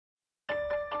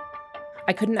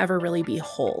I couldn't ever really be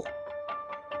whole.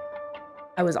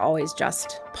 I was always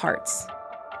just parts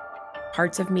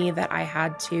of me that I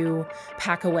had to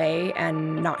pack away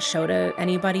and not show to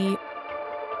anybody.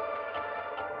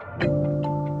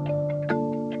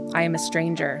 I am a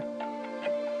stranger,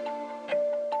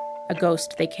 a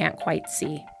ghost they can't quite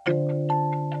see.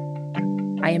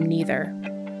 I am neither.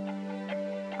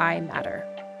 I matter.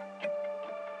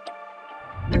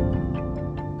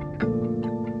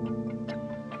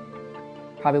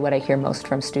 Probably what I hear most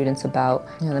from students about,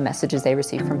 the messages they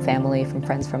receive from family, from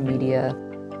friends, from media.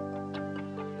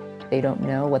 They don't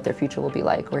know what their future will be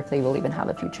like or if they will even have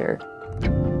a future.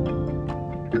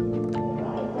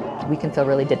 We can feel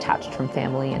really detached from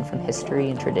family and from history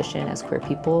and tradition as queer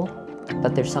people,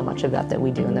 but there's so much of that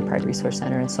we do in the Pride Resource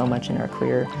Center and so much in our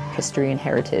queer history and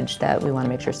heritage that we want to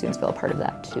make sure students feel a part of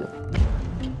that too.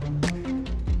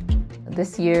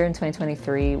 This year in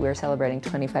 2023, we're celebrating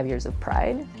 25 years of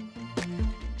Pride.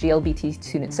 GLBT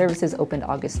Student Services opened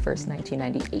August 1st,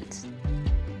 1998.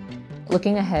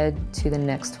 Looking ahead to the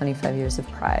next 25 years of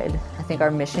Pride, I think our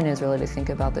mission is really to think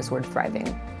about this word thriving.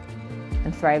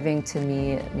 And thriving to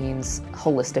me means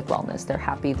holistic wellness. They're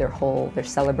happy, they're whole, they're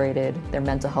celebrated, their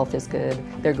mental health is good,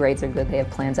 their grades are good, they have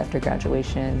plans after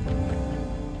graduation.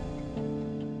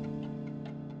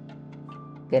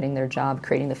 Getting their job,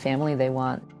 creating the family they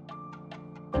want.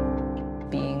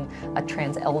 Being a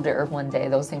trans elder one day,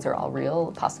 those things are all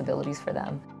real possibilities for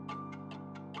them.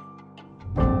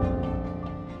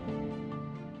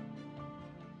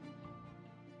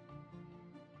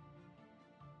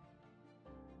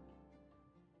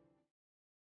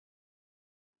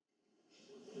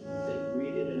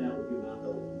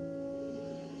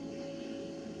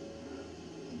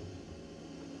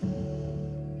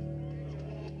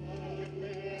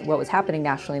 What was happening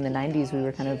nationally in the 90s, we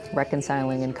were kind of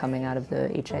reconciling and coming out of the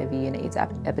HIV and AIDS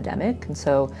epidemic. And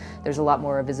so there's a lot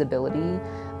more visibility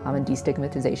and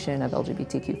destigmatization of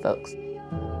LGBTQ folks.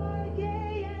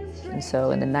 And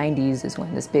so in the 90s is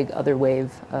when this big other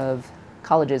wave of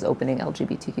colleges opening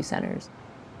LGBTQ centers.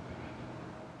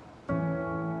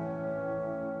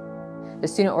 The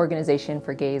Student Organization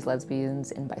for Gays,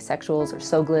 Lesbians, and Bisexuals, or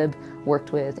SOGLB,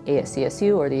 worked with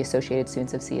ASCSU, or the Associated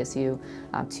Students of CSU,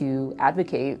 to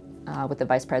advocate with the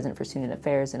Vice President for Student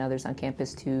Affairs and others on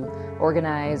campus to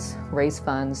organize, raise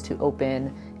funds to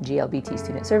open GLBT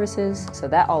Student Services. So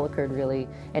that all occurred really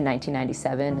in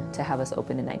 1997 to have us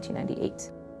open in 1998.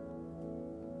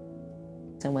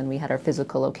 And when we had our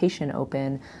physical location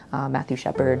open, Matthew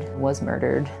Shepard was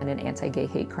murdered in an anti-gay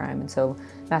hate crime. And so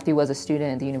Matthew was a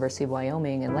student at the University of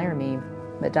Wyoming in Laramie,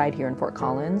 but died here in Fort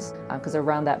Collins. Because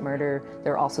around that murder,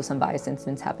 there were also some bias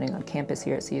incidents happening on campus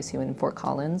here at CSU and in Fort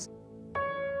Collins.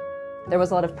 There was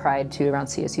a lot of pride, too, around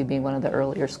CSU being one of the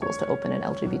earlier schools to open an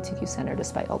LGBTQ center,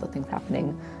 despite all the things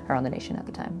happening around the nation at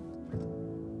the time.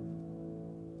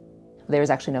 There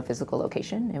was actually no physical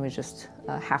location. It was just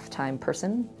a half-time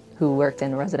person who worked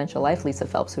in residential life. Lisa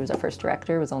Phelps, who was our first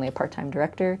director, was only a part-time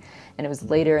director. And it was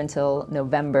later until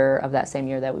November of that same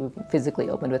year that we physically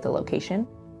opened with a location.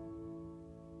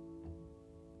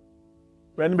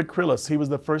 Randy McCrillis, he was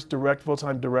the first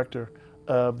full-time director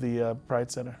of the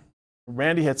Pride Center.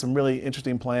 Randy had some really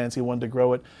interesting plans. He wanted to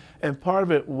grow it. And part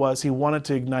of it was he wanted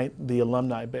to ignite the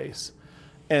alumni base.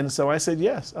 And so I said,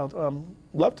 yes, I'd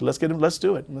love to. Let's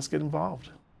do it. Let's get involved.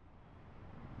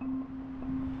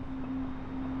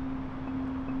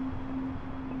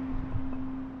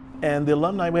 And the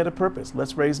alumni, we had a purpose.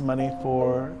 Let's raise money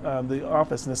for the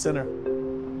office and the center.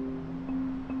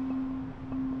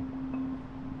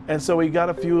 And so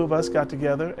a few of us got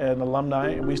together, and alumni,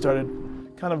 and we started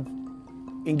kind of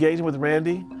engaging with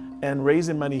Randy and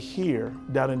raising money here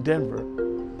down in Denver.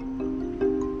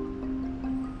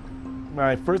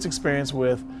 My first experience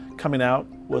with coming out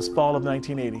was fall of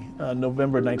 1980,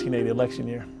 November 1980, election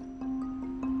year.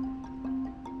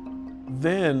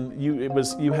 Then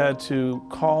you had to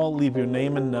call, leave your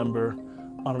name and number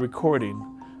on a recording.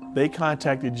 They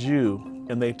contacted you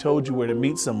and they told you where to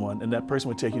meet someone, and that person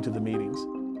would take you to the meetings.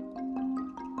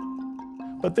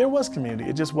 But there was community,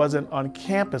 it just wasn't on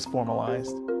campus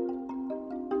formalized.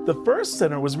 The first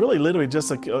center was really literally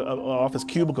just an office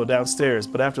cubicle downstairs,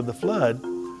 but after the flood,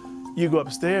 you go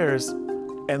upstairs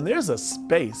and there's a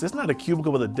space. It's not a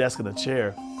cubicle with a desk and a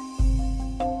chair.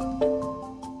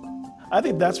 I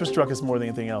think that's what struck us more than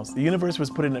anything else. The university was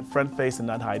putting it front face and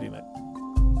not hiding it.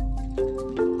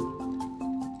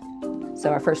 So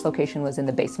our first location was in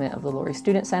the basement of the Laurie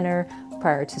Student Center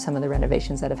prior to some of the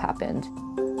renovations that have happened.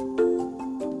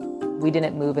 We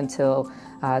didn't move until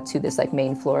to this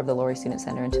main floor of the Laurie Student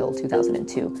Center until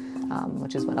 2002,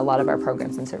 which is when a lot of our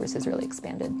programs and services really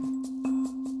expanded.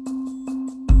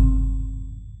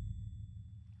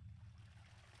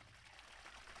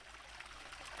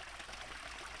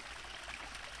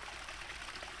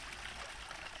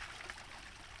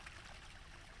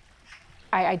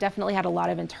 I definitely had a lot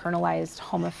of internalized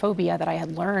homophobia that I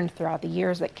had learned throughout the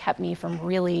years that kept me from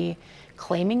really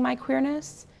claiming my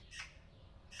queerness.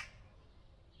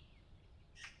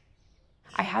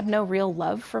 I had no real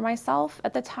love for myself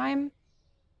at the time.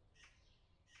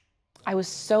 I was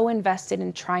so invested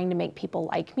in trying to make people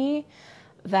like me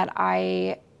that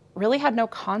I really had no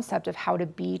concept of how to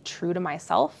be true to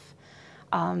myself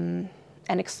and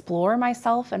explore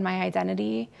myself and my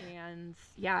identity. And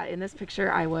yeah, in this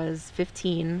picture, I was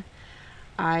 15.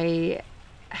 I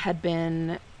had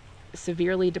been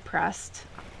severely depressed.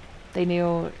 They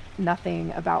knew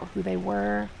nothing about who they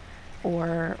were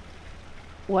or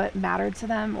what mattered to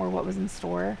them or what was in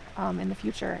store in the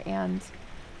future. And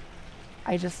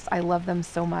I love them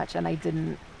so much, and I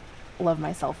didn't love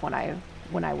myself when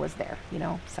I was there, you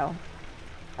know? So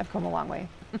I've come a long way.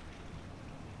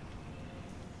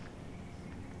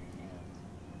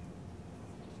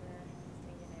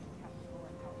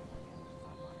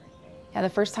 Yeah, the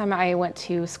first time I went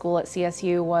to school at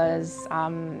CSU was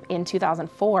in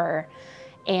 2004,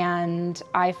 and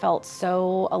I felt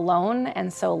so alone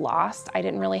and so lost. I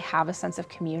didn't really have a sense of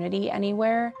community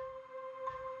anywhere.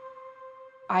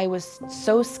 I was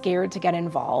so scared to get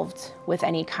involved with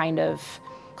any kind of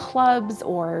clubs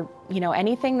or, you know,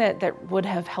 anything that would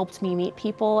have helped me meet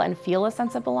people and feel a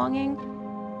sense of belonging.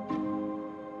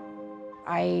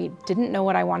 I didn't know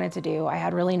what I wanted to do. I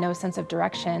had really no sense of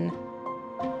direction.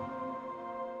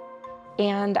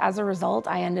 And as a result,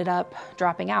 I ended up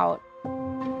dropping out.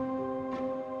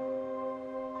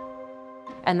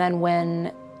 And then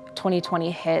when 2020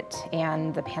 hit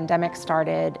and the pandemic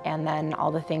started, and then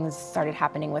all the things started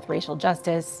happening with racial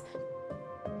justice,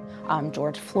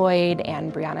 George Floyd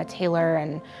and Breonna Taylor,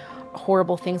 and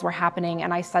horrible things were happening,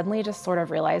 and I suddenly just sort of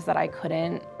realized that I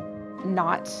couldn't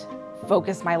not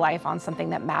focus my life on something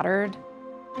that mattered.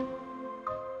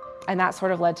 And that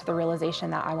sort of led to the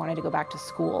realization that I wanted to go back to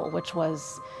school, which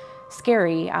was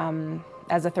scary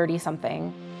as a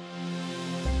 30-something.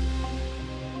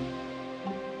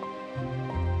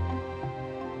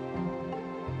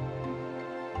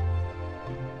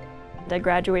 I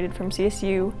graduated from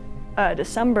CSU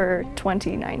December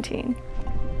 2019.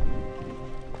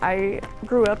 I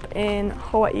grew up in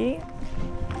Hawaii,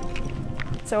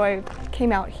 so I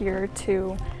came out here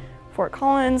to Fort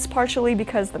Collins partially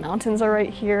because the mountains are right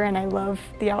here and I love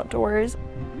the outdoors.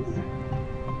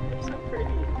 They're so pretty.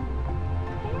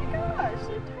 Oh my gosh.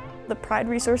 The Pride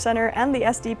Resource Center and the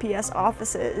SDPS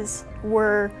offices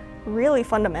were really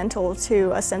fundamental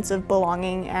to a sense of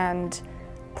belonging and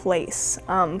place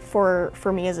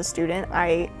for me as a student.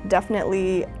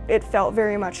 It felt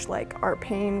very much like our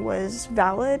pain was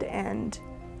valid and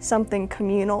something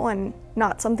communal and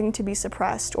not something to be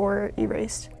suppressed or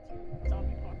erased.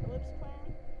 Zombie apocalypse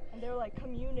plan, and they're like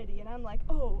community, and I'm like,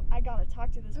 oh, I gotta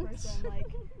talk to this person, like.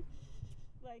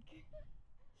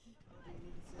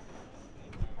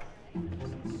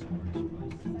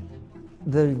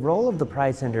 The role of the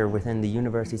Pride Center within the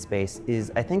university space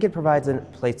is, I think it provides a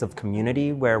place of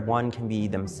community where one can be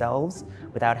themselves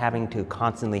without having to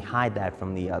constantly hide that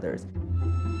from the others.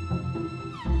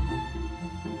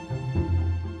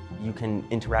 You can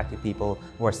interact with people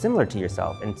who are similar to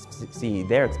yourself and see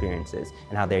their experiences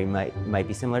and how they might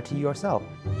be similar to yourself.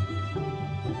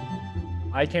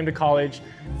 I came to college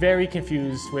very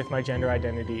confused with my gender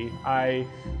identity. I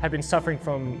had been suffering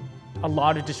from a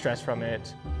lot of distress from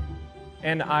it.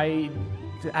 And I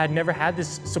had never had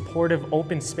this supportive,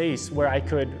 open space where I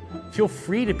could feel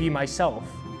free to be myself.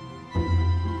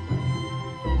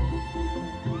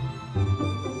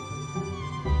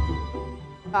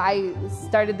 I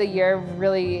started the year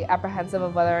really apprehensive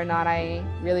of whether or not I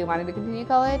really wanted to continue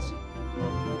college.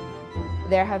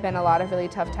 There have been a lot of really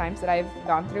tough times that I've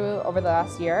gone through over the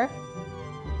last year.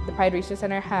 The Pride Research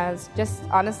Center has just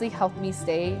honestly helped me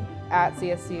stay at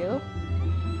CSU.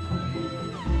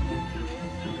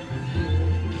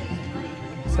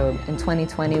 So in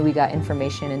 2020, we got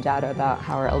information and data about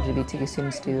how our LGBTQ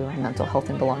students do on mental health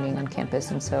and belonging on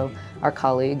campus, and so our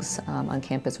colleagues on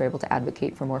campus were able to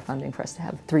advocate for more funding for us to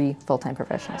have 3 full-time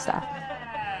professional staff.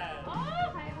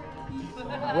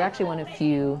 We're actually one of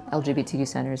few LGBTQ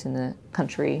centers in the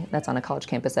country that's on a college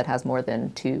campus that has more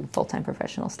than 2 full-time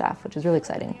professional staff, which is really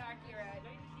exciting.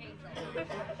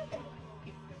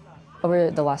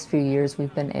 Over the last few years,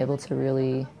 we've been able to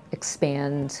really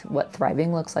expand what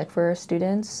thriving looks like for our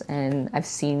students, and I've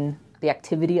seen the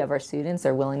activity of our students,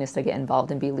 their willingness to get involved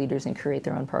and be leaders and create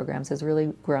their own programs has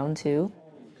really grown too.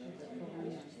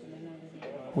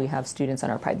 We have students on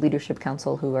our Pride Leadership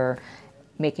Council who are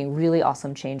making really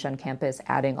awesome change on campus,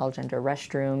 adding all-gender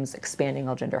restrooms, expanding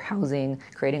all-gender housing,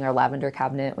 creating our lavender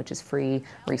cabinet, which is free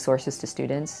resources to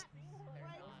students.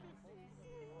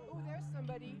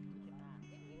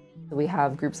 We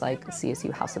have groups like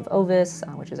CSU House of Ovis,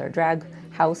 which is our drag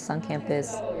house on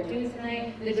campus. What we're doing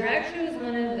tonight, the drag show is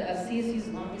one of CSU's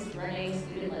longest running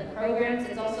student-led programs.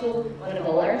 It's also one of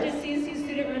the largest CSU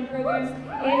student-run programs, and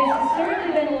it's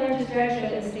historically been the largest drag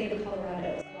show in the state of Colorado.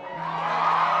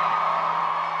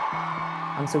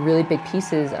 So really big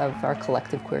pieces of our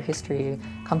collective queer history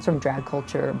comes from drag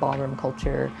culture, ballroom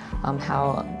culture,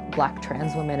 how Black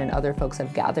trans women and other folks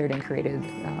have gathered and created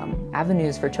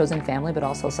avenues for chosen family, but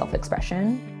also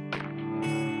self-expression.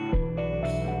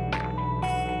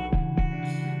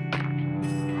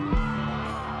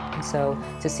 So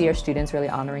to see our students really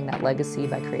honoring that legacy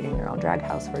by creating their own drag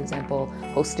house, for example,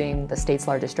 hosting the state's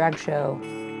largest drag show.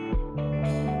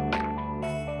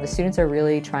 The students are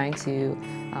really trying to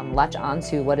latch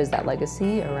onto what is that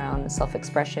legacy around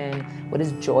self-expression, what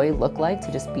does joy look like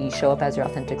to just show up as your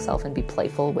authentic self and be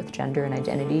playful with gender and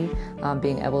identity,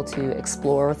 being able to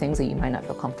explore things that you might not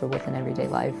feel comfortable with in everyday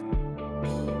life.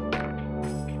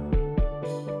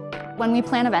 When we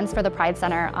plan events for the Pride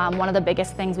Center, one of the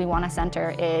biggest things we want to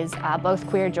center is both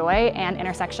queer joy and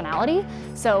intersectionality.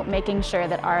 So making sure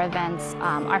that our events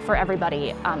are for everybody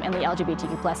in the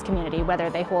LGBTQ+ community,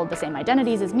 whether they hold the same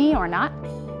identities as me or not.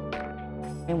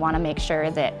 We want to make sure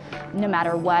that no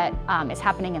matter what is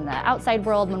happening in the outside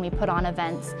world when we put on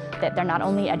events, that they're not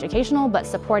only educational but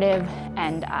supportive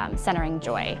and centering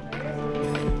joy.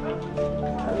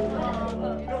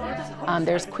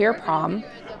 There's Queer Prom.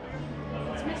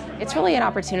 It's really an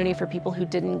opportunity for people who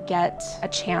didn't get a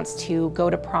chance to go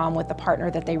to prom with a partner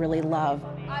that they really love.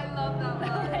 I love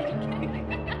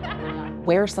that.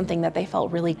 Wear something that they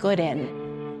felt really good in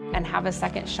and have a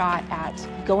second shot at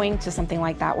going to something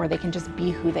like that where they can just be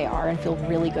who they are and feel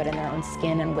really good in their own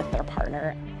skin and with their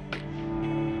partner.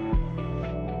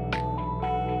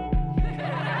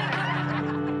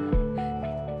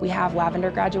 We have Lavender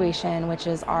Graduation, which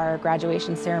is our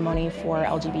graduation ceremony for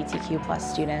LGBTQ+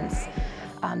 students.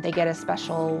 They get a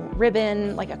special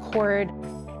ribbon, like a cord,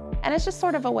 and it's just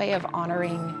sort of a way of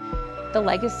honoring the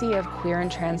legacy of queer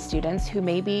and trans students who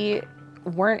maybe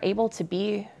weren't able to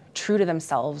be true to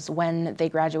themselves when they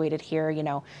graduated here,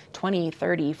 20,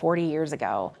 30, 40 years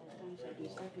ago.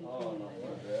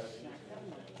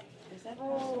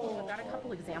 I've got a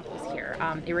couple examples here.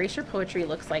 Erasure poetry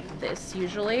looks like this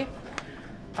usually.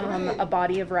 A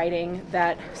body of writing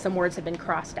that some words have been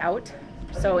crossed out.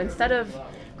 So instead of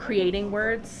creating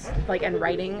words and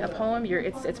writing a poem,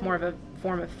 it's more of a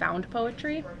form of found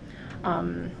poetry.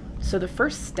 So the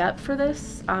first step for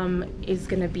this is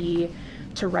going to be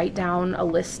to write down a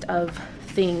list of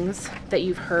things that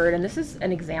you've heard, and this is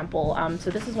an example.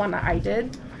 So this is one that I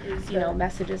did,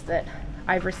 messages that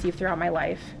I've received throughout my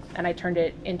life, and I turned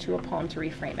it into a poem to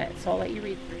reframe it. So I'll let you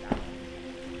read through that.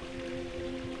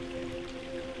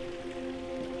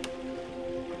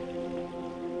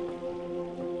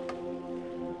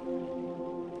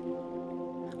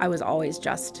 I was always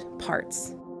just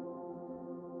parts.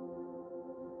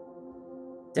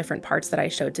 Different parts that I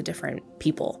showed to different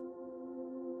people.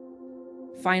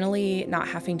 Finally, not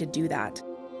having to do that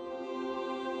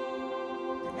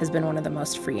has been one of the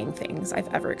most freeing things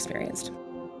I've ever experienced.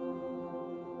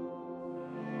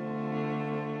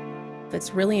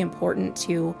 It's really important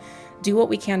to do what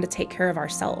we can to take care of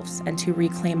ourselves and to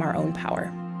reclaim our own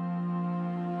power.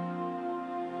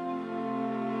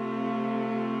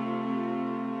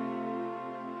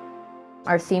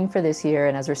 Our theme for this year,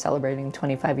 and as we're celebrating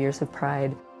 25 years of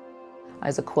Pride,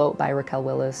 is a quote by Raquel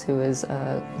Willis, who is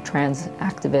a trans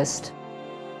activist.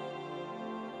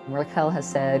 Raquel has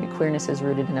said, "Queerness is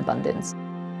rooted in abundance."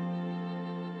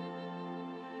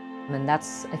 And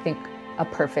that's, I think, a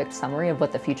perfect summary of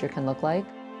what the future can look like.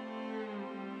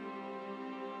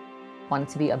 Want it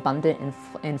to be abundant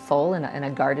in full, and a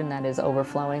garden that is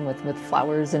overflowing with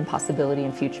flowers and possibility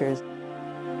and futures.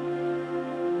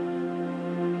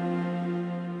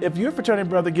 If your fraternity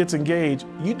brother gets engaged,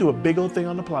 you do a big old thing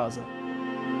on the plaza.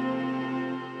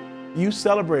 You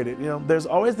celebrate it. There's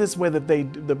always this way that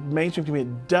the mainstream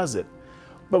community does it.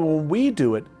 But when we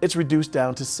do it, it's reduced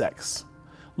down to sex.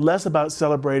 Less about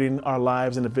celebrating our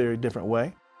lives in a very different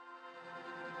way.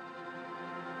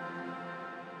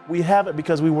 We have it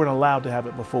because we weren't allowed to have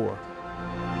it before.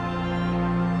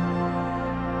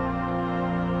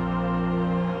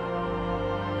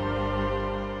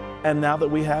 And now that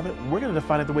we have it, we're going to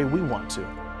define it the way we want to.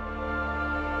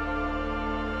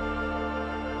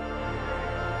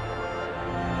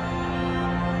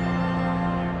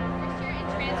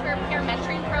 Transfer peer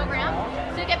mentoring program.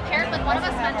 So you get paired with one of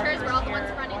us mentors. We're all the ones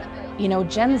running the booth.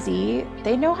 Gen Z,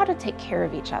 they know how to take care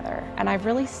of each other. And I've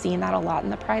really seen that a lot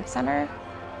in the Pride Center.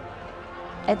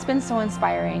 It's been so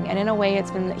inspiring, and in a way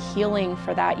it's been healing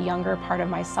for that younger part of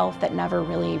myself that never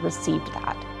really received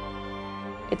that.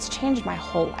 It's changed my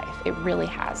whole life. It really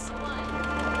has. 1,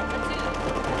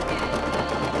 2, 3.